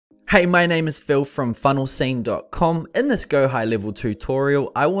Hey, my name is Phil from funnelscene.com. In this GoHighLevel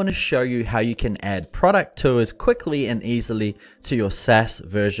tutorial, I want to show you how you can add product tours quickly and easily to your Saas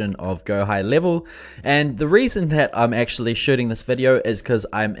version of GoHighLevel. And the reason that I'm actually shooting this video is because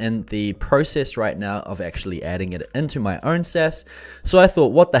I'm in the process right now of actually adding it into my own Saas. So I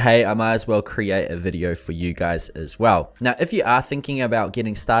thought, what the hey, I might as well create a video for you guys as well. Now, if you are thinking about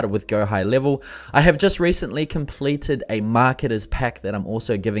getting started with GoHighLevel, I have just recently completed a marketer's pack that I'm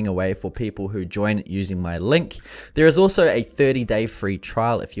also giving away for people who join using my link. There is also a 30-day free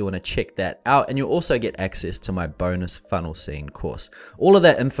trial if you want to check that out, and you'll also get access to my bonus Funnel Scene course. All of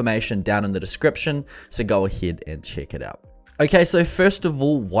that information down in the description, so go ahead and check it out. Okay, so first of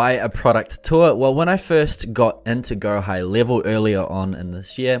all, why a product tour? Well, when I first got into GoHighLevel earlier on in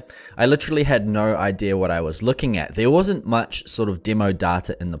this year, I literally had no idea what I was looking at. There wasn't much sort of demo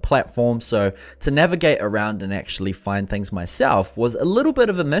data in the platform, so to navigate around and actually find things myself was a little bit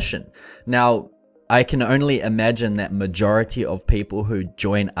of a mission. Now, I can only imagine that majority of people who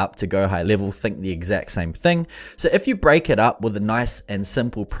join up to GoHighLevel think the exact same thing. So if you break it up with a nice and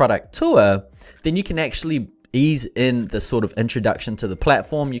simple product tour, then you can actually ease in the sort of introduction to the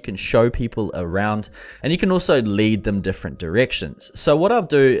platform. You can show people around, and you can also lead them different directions. So what I'll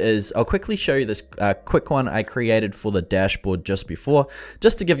do is I'll quickly show you this quick one I created for the dashboard just before,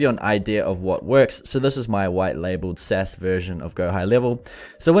 just to give you an idea of what works. So this is my white labeled Saas version of GoHighLevel.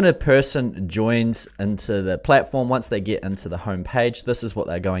 So when a person joins into the platform, once they get into the home page, this is what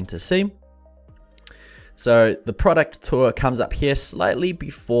they're going to see. So the product tour comes up here slightly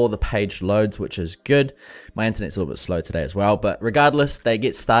before the page loads, which is good. My internet's a little bit slow today as well, but regardless, they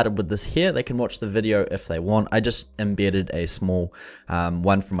get started with this here. They can watch the video if they want. I just embedded a small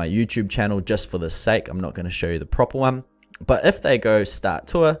one from my YouTube channel just for the sake. I'm not going to show you the proper one. But if they go start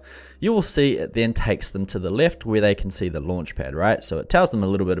tour, you will see it then takes them to the left where they can see the launchpad, right? So it tells them a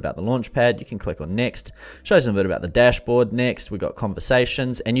little bit about the launchpad. You can click on next, shows them a bit about the dashboard. Next, we got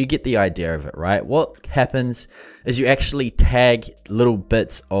conversations, and you get the idea of it, right? What happens is you actually tag little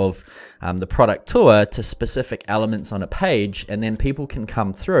bits of the product tour to specific elements on a page, and then people can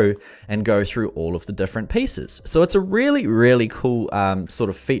come through and go through all of the different pieces. So it's a really, really cool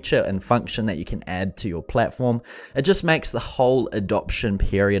sort of feature and function that you can add to your platform. It just makes the whole adoption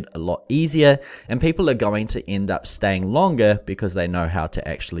period a lot easier, and people are going to end up staying longer because they know how to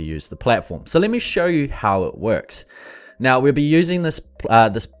actually use the platform. So let me show you how it works. Now, we'll be using this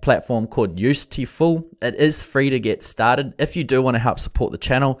platform called Usetiful. It is free to get started. If you do want to help support the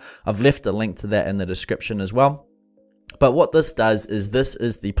channel, I've left a link to that in the description as well. But what this does is this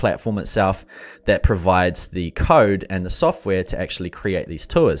is the platform itself that provides the code and the software to actually create these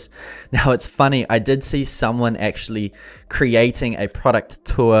tours. Now, it's funny, I did see someone actually creating a product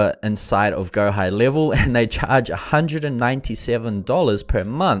tour inside of GoHighLevel, and they charge $197 per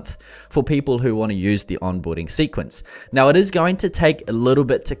month for people who want to use the onboarding sequence. Now, it is going to take a little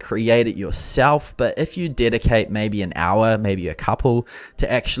bit to create it yourself, but if you dedicate maybe an hour, maybe a couple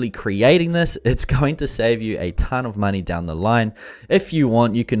to actually creating this, it's going to save you a ton of money down the line. If you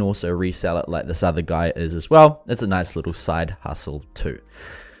want, you can also resell it like this other guy is as well. It's a nice little side hustle too.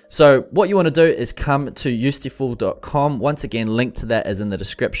 So what you want to do is come to usetiful.com. Once again, link to that is in the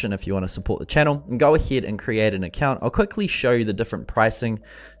description if you want to support the channel, and go ahead and create an account. I'll quickly show you the different pricing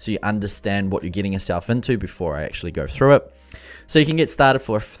so you understand what you're getting yourself into before I actually go through it. So you can get started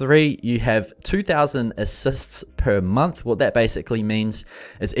for free. You have 2,000 assists per month. What that basically means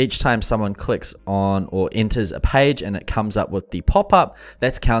is each time someone clicks on or enters a page and it comes up with the pop-up,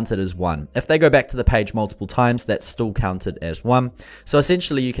 that's counted as 1. If they go back to the page multiple times, that's still counted as 1. So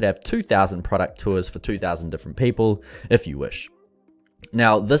essentially you could have 2,000 product tours for 2,000 different people if you wish.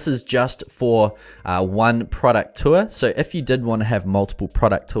 Now, this is just for one product tour. So if you did want to have multiple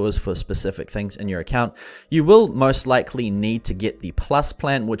product tours for specific things in your account, you will most likely need to get the Plus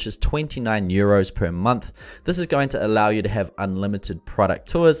plan, which is 29 euros per month. This is going to allow you to have unlimited product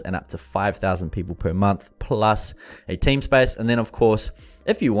tours and up to 5,000 people per month, plus a team space. And then, of course,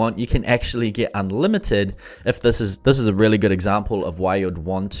 if you want, you can actually get unlimited. If this is a really good example of why you'd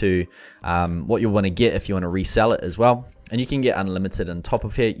want to, what you want to get if you want to resell it as well. And you can get unlimited on top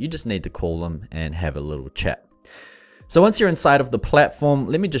of here. You just need to call them and have a little chat. So once you're inside of the platform,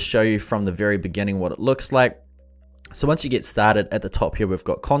 let me just show you from the very beginning what it looks like. So once you get started, at the top here, we've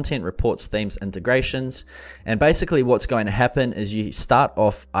got content, reports, themes, integrations. And basically what's going to happen is you start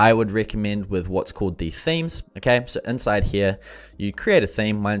off, I would recommend, with what's called the themes. Okay, so inside here, you create a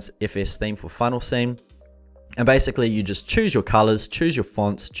theme. Mine's FS theme for Funnel Scene. And basically you just choose your colors, choose your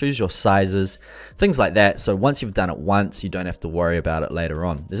fonts, choose your sizes, things like that. So once you've done it once, you don't have to worry about it later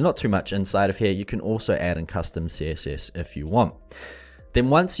on. There's not too much inside of here. You can also add in custom CSS if you want. Then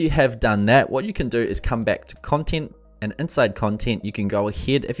once you have done that, what you can do is come back to content, and inside content, you can go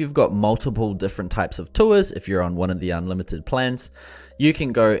ahead, if you've got multiple different types of tours, if you're on one of the unlimited plans, you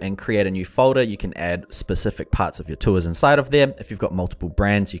can go and create a new folder. You can add specific parts of your tours inside of there. If you've got multiple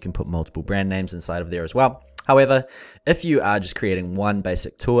brands, you can put multiple brand names inside of there as well. However, if you are just creating one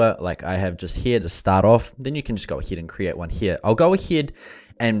basic tour, like I have just here to start off, then you can just go ahead and create one here. I'll go ahead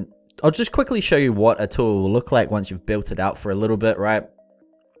and I'll just quickly show you what a tour will look like once you've built it out for a little bit, right?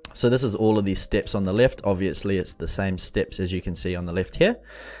 So this is all of these steps on the left. Obviously, it's the same steps as you can see on the left here.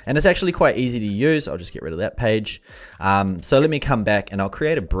 And it's actually quite easy to use. I'll just get rid of that page. So let me come back and I'll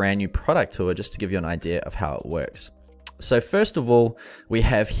create a brand new product tour just to give you an idea of how it works. So first of all, we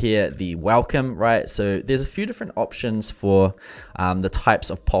have here the welcome, right? So there's a few different options for the types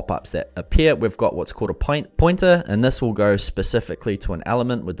of pop-ups that appear. We've got what's called a pointer, and this will go specifically to an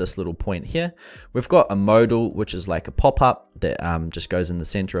element with this little point here. We've got a modal, which is like a pop-up that just goes in the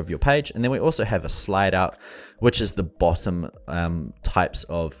center of your page. And then we also have a slide out, which is the bottom types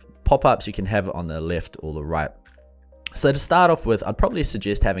of pop-ups. You can have it on the left or the right. So to start off with, I'd probably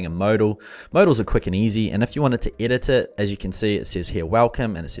suggest having a modal. Modals are quick and easy, and if you wanted to edit it, as you can see, it says here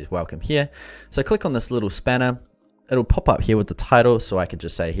welcome, and it says welcome here. So click on this little spanner. It'll pop up here with the title, so I could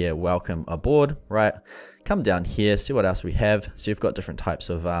just say here welcome aboard, right? Come down here, see what else we have. So you've got different types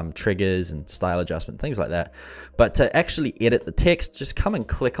of triggers and style adjustment, things like that. But to actually edit the text, just come and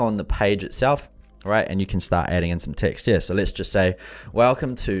click on the page itself, right? And you can start adding in some text here. So let's just say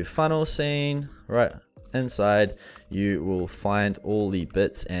welcome to funnel scene, right? Inside you will find all the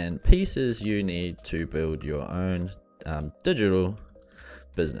bits and pieces you need to build your own digital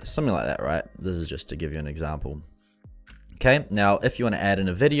business, something like that, right? This is just to give you an example. Okay, now if you want to add in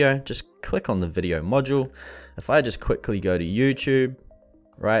a video, just click on the video module. If I just quickly go to YouTube,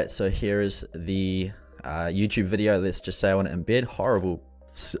 right? So here is the YouTube video. Let's just say I want to embed. Horrible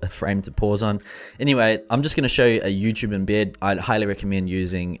frame to pause on. Anyway, I'm just going to show you a YouTube embed. I'd highly recommend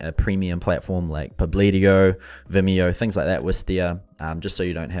using a premium platform like Publidio, Vimeo, things like that, Wistia, just so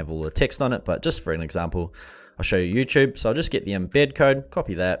you don't have all the text on it. But just for an example, I'll show you YouTube. So I'll just get the embed code,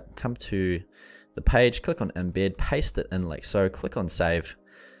 copy that, come to the page, click on embed, paste it in like so, click on save,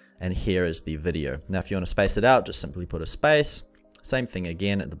 and here is the video. Now if you want to space it out, just simply put a space. Same thing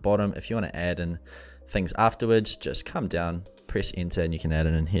again at the bottom. If you want to add in things afterwards, just come down, press enter, and you can add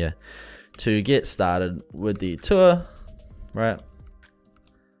it in here. To get started with the tour, right,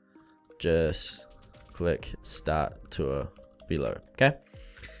 just click start tour below. Okay,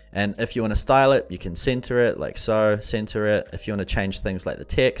 and if you want to style it, you can center it like so, center it. If you want to change things like the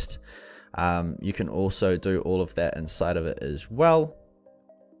text, you can also do all of that inside of it as well.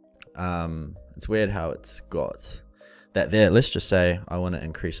 It's weird how it's got that there. Let's just say I want to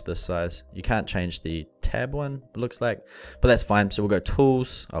increase this size. You can't change the tab one, it looks like, but that's fine. So we'll go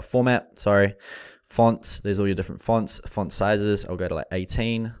tools, format, sorry, fonts. There's all your different fonts, font sizes. I'll go to like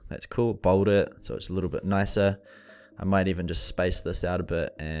 18. That's cool. Bold it so it's a little bit nicer. I might even just space this out a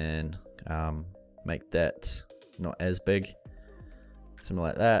bit and make that not as big, something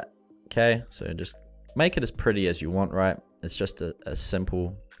like that. Okay, so just make it as pretty as you want, right? It's just a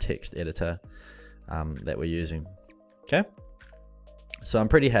simple text editor that we're using. Okay, so I'm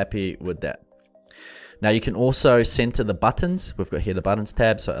pretty happy with that. Now you can also center the buttons. We've got here the buttons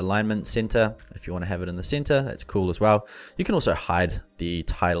tab, so alignment, center. If you want to have it in the center, that's cool as well. You can also hide the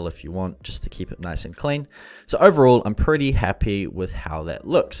title if you want, just to keep it nice and clean. So overall, I'm pretty happy with how that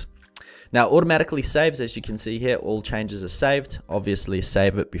looks. Now automatically saves, as you can see here, all changes are saved. Obviously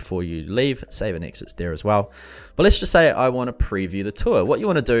save it before you leave, save and exits there as well. But let's just say I want to preview the tour. What you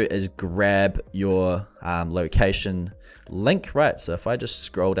want to do is grab your location link, right? So if I just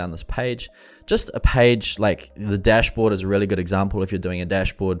scroll down this page, just a page like the dashboard is a really good example if you're doing a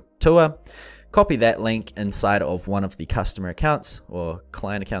dashboard tour. Copy that link inside of one of the customer accounts or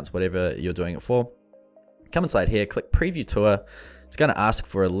client accounts, whatever you're doing it for. Come inside here, click preview tour. It's going to ask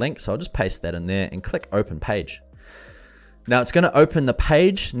for a link, so I'll just paste that in there and click open page. Now it's going to open the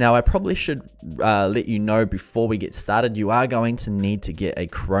page. Now I probably should let you know before we get started, you are going to need to get a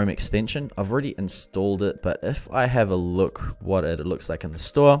Chrome extension. I've already installed it, but if I have a look what it looks like in the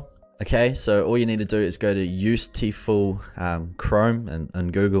store. Okay, so all you need to do is go to Usetiful Chrome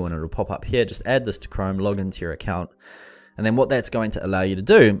and Google, and it'll pop up here. Just add this to Chrome, log into your account. And then what that's going to allow you to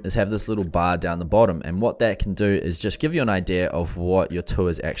do is have this little bar down the bottom. And what that can do is just give you an idea of what your tour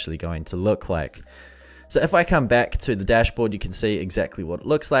is actually going to look like. So if I come back to the dashboard, you can see exactly what it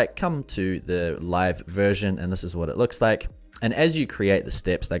looks like. Come to the live version, and this is what it looks like. And as you create the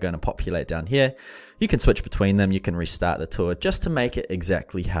steps, they're going to populate down here. You can switch between them. You can restart the tour just to make it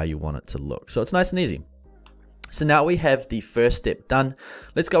exactly how you want it to look. So it's nice and easy. So now we have the first step done.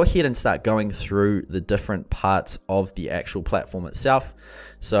 Let's go ahead and start going through the different parts of the actual platform itself.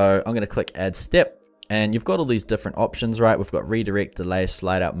 So I'm going to click add step, and you've got all these different options, right? We've got redirect, delay,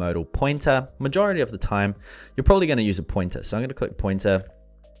 slide out modal, pointer. Majority of the time, you're probably going to use a pointer. So I'm going to click pointer.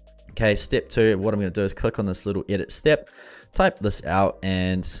 Okay, step 2, what I'm going to do is click on this little edit step, type this out,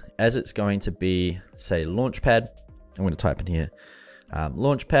 and as it's going to be, say, Launchpad, I'm going to type in here,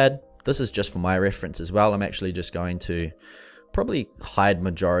 Launchpad. This is just for my reference as well. I'm actually just going to probably hide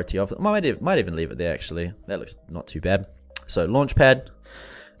majority of it. Might even leave it there actually. That looks not too bad. So Launchpad,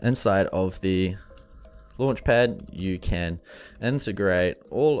 inside of the Launchpad, you can integrate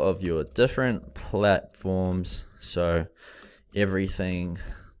all of your different platforms. So everything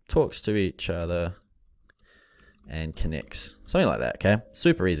talks to each other and connects. Something like that, okay?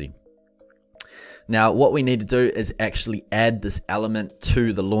 Super easy. Now, what we need to do is actually add this element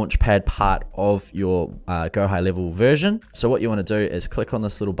to the Launchpad part of your GoHighLevel version. So what you want to do is click on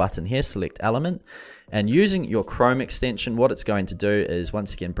this little button here, select element, and using your Chrome extension, what it's going to do is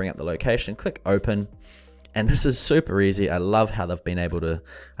once again bring up the location, click open, and this is super easy. I love how they've been able to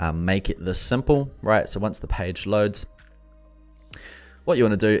make it this simple, right? So once the page loads, what you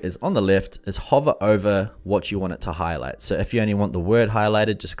want to do is on the left is hover over what you want it to highlight. So if you only want the word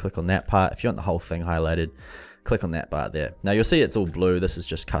highlighted, just click on that part. If you want the whole thing highlighted, click on that part there. Now you'll see it's all blue. This is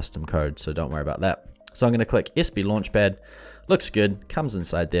just custom code, so don't worry about that. So I'm going to click SB Launchpad. Looks good, comes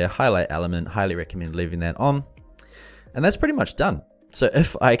inside there, highlight element, highly recommend leaving that on. And that's pretty much done. So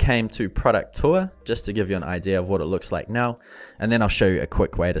if I came to product tour, just to give you an idea of what it looks like now, and then I'll show you a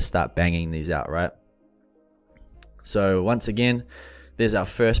quick way to start banging these out, right? So once again, there's our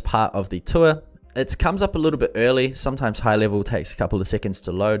first part of the tour. It comes up a little bit early. Sometimes high level takes a couple of seconds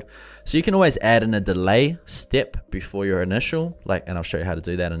to load. So you can always add in a delay step before your initial, and I'll show you how to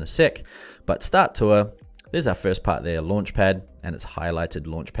do that in a sec. But start tour, there's our first part there, Launchpad, and it's highlighted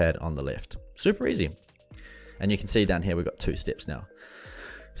Launchpad on the left. Super easy. And you can see down here, we've got 2 steps now.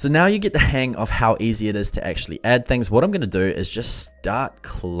 So now you get the hang of how easy it is to actually add things. What I'm going to do is just start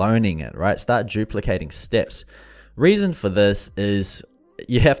cloning it, right? Start duplicating steps. Reason for this is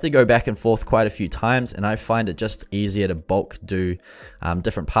you have to go back and forth quite a few times, and I find it just easier to bulk do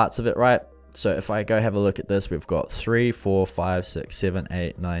different parts of it, right? So if I go have a look at this, we've got 3, 4, 5, 6, 7,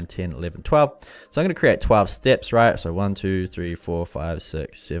 8, 9, 10, 11, 12. So I'm going to create 12 steps, right? So 1, 2, 3, 4, 5,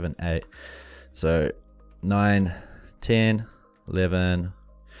 6, 7, 8. So 9, 10, 11,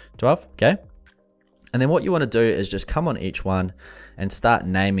 12, okay? And then what you want to do is just come on each one and start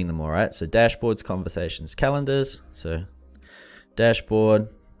naming them, all right? So dashboards, conversations, calendars. So dashboard,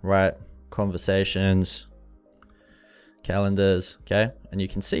 right? Conversations, calendars, okay? And you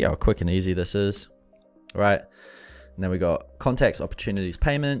can see how quick and easy this is, right? And then we got contacts, opportunities,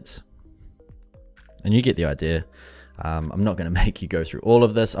 payments. And you get the idea. I'm not going to make you go through all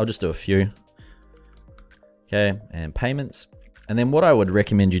of this. I'll just do a few. Okay, and payments. And then what I would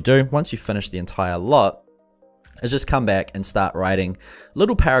recommend you do once you finish the entire lot is just come back and start writing a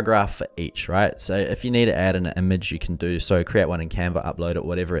little paragraph for each, right? So if you need to add an image, you can do so, create one in Canva, upload it,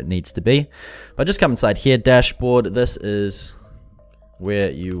 whatever it needs to be. But just come inside here, dashboard. This is where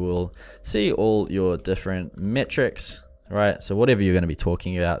you will see all your different metrics, right? So whatever you're going to be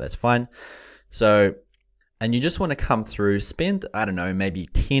talking about, that's fine. So, and you just want to come through, spend, I don't know, maybe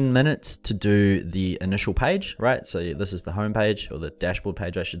 10 minutes to do the initial page, right? So this is the home page, or the dashboard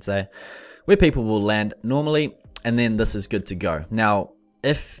page, I should say, where people will land normally, and then this is good to go. Now,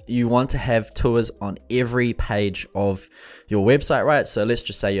 if you want to have tours on every page of your website, right? So let's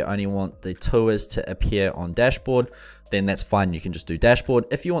just say you only want the tours to appear on dashboard, then that's fine. You can just do dashboard.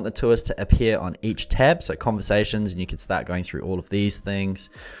 If you want the tours to appear on each tab, so conversations, and you can start going through all of these things,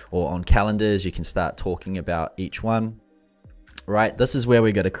 or on calendars, you can start talking about each one, right? This is where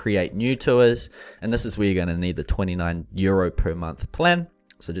we're going to create new tours, and this is where you're going to need the €29 per month plan.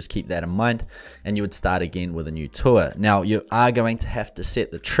 So just keep that in mind, and you would start again with a new tour. Now you are going to have to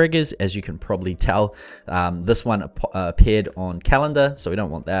set the triggers, as you can probably tell. This one appeared on calendar, so we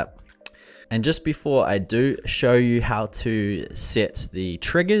don't want that. And just before I do show you how to set the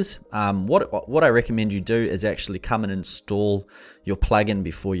triggers, what I recommend you do is actually come and install your plugin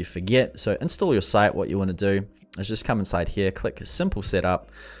before you forget. So install your site. What you want to do is just come inside here, click simple setup,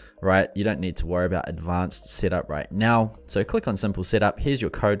 right? You don't need to worry about advanced setup right now. So click on simple setup. Here's your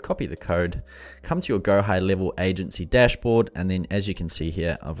code, copy the code, come to your GoHighLevel agency dashboard. And then as you can see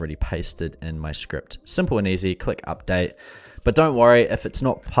here, I've already pasted in my script. Simple and easy, click update. But don't worry, if it's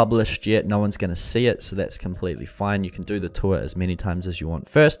not published yet, no one's going to see it, so that's completely fine. You can do the tour as many times as you want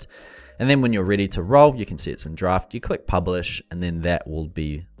first, and then when you're ready to roll, you can see it's in draft. You click publish, and then that will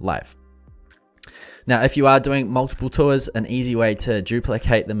be live. Now, if you are doing multiple tours, an easy way to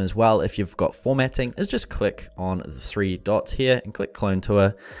duplicate them as well, if you've got formatting, is just click on the 3 dots here and click clone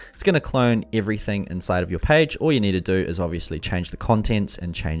tour. It's going to clone everything inside of your page. All you need to do is obviously change the contents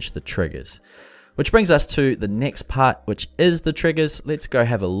and change the triggers. Which brings us to the next part, which is the triggers. Let's go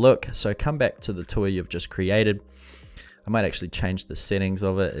have a look. So come back to the tour you've just created. I might actually change the settings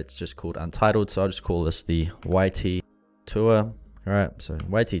of it. It's just called untitled. So I'll just call this the YT tour. All right, so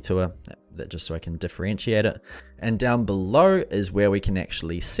YT tour, that just so I can differentiate it. And down below is where we can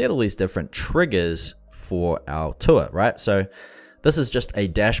actually set all these different triggers for our tour, right? So this is just a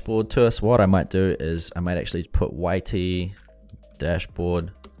dashboard tour. So what I might do is I might actually put YT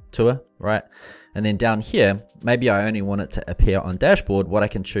dashboard tour, right? And then down here, maybe I only want it to appear on dashboard. What I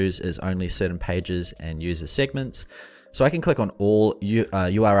can choose is only certain pages and user segments. So I can click on all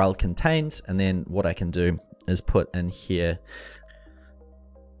URL contains, and then what I can do is put in here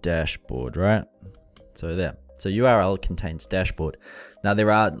dashboard, right? So there. So URL contains dashboard. Now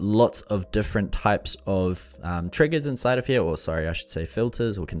there are lots of different types of triggers inside of here, or sorry, I should say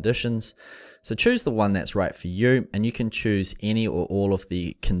filters or conditions. So choose the one that's right for you, and you can choose any or all of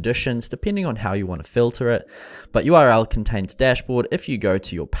the conditions depending on how you want to filter it. But URL contains dashboard. If you go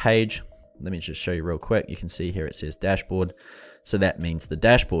to your page, let me just show you real quick. You can see here it says dashboard. So that means the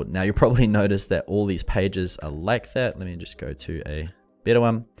dashboard. Now you probably notice that all these pages are like that. Let me just go to a better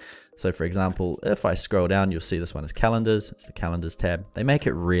one. So for example, if I scroll down, you'll see this one is calendars. It's the calendars tab. They make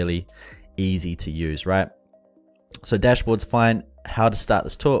it really easy to use, right? So dashboard's fine. How to start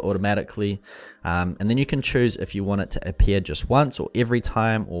this tour automatically. And then you can choose if you want it to appear just once or every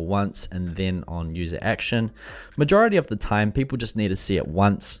time, or once and then on user action. Majority of the time, people just need to see it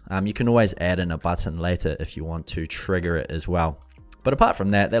once. You can always add in a button later if you want to trigger it as well. But apart from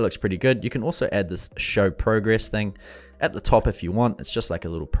that, that looks pretty good. You can also add this show progress thing at the top if you want. It's just like a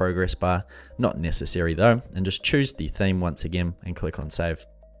little progress bar, not necessary though. And just choose the theme once again and click on save.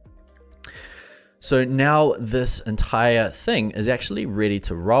 So now this entire thing is actually ready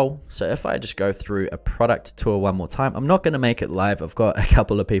to roll. So if I just go through a product tour one more time, I'm not going to make it live. I've got a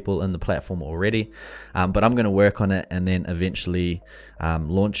couple of people in the platform already, but I'm going to work on it and then eventually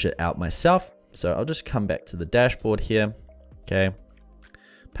launch it out myself. So I'll just come back to the dashboard here. Okay.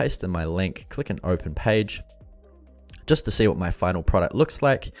 Paste in my link, click an open page just to see what my final product looks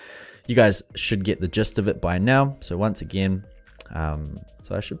like. You guys should get the gist of it by now. So once again,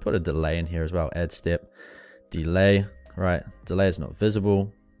 so I should put a delay in here as well. Add step, delay, right? Delay is not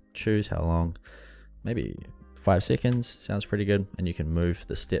visible. Choose how long, maybe 5 seconds. Sounds pretty good. And you can move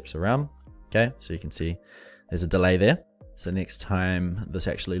the steps around. Okay, so you can see there's a delay there. So next time this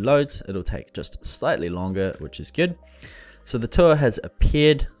actually loads, it'll take just slightly longer, which is good. So the tour has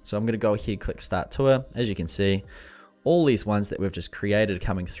appeared. So I'm going to go here, click start tour. As you can see, all these ones that we've just created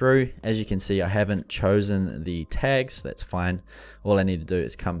coming through. As you can see, I haven't chosen the tags. That's fine. All I need to do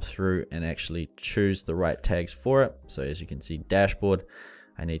is come through and actually choose the right tags for it. So as you can see, dashboard,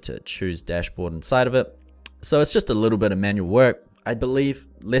 I need to choose dashboard inside of it. So it's just a little bit of manual work. I believe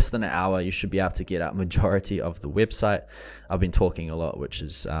less than an hour, you should be able to get out majority of the website. I've been talking a lot, which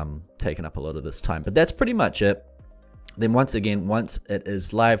has taken up a lot of this time, but that's pretty much it. Then once again, once it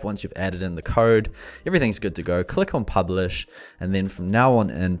is live, once you've added in the code, everything's good to go. Click on publish, and then from now on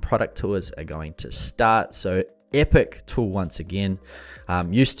in, product tours are going to start. So epic tool once again.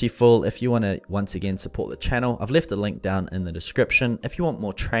 Usetiful, if you want to once again support the channel, I've left a link down in the description. If you want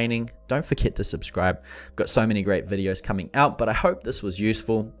more training, don't forget to subscribe. I've got so many great videos coming out, but I hope this was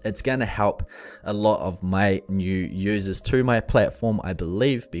useful. It's going to help a lot of my new users to my platform, I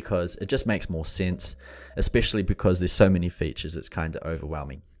believe, because it just makes more sense, especially because there's so many features. It's kind of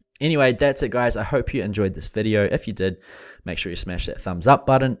overwhelming. Anyway, that's it guys. I hope you enjoyed this video. If you did, make sure you smash that thumbs up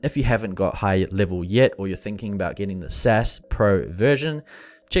button. If you haven't got high level yet, or you're thinking about getting the Saas Pro version,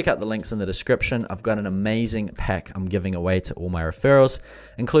 check out the links in the description. I've got an amazing pack I'm giving away to all my referrals,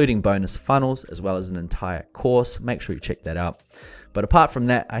 including bonus funnels, as well as an entire course. Make sure you check that out. But apart from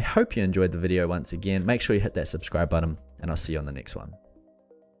that, I hope you enjoyed the video once again. Make sure you hit that subscribe button, and I'll see you on the next one.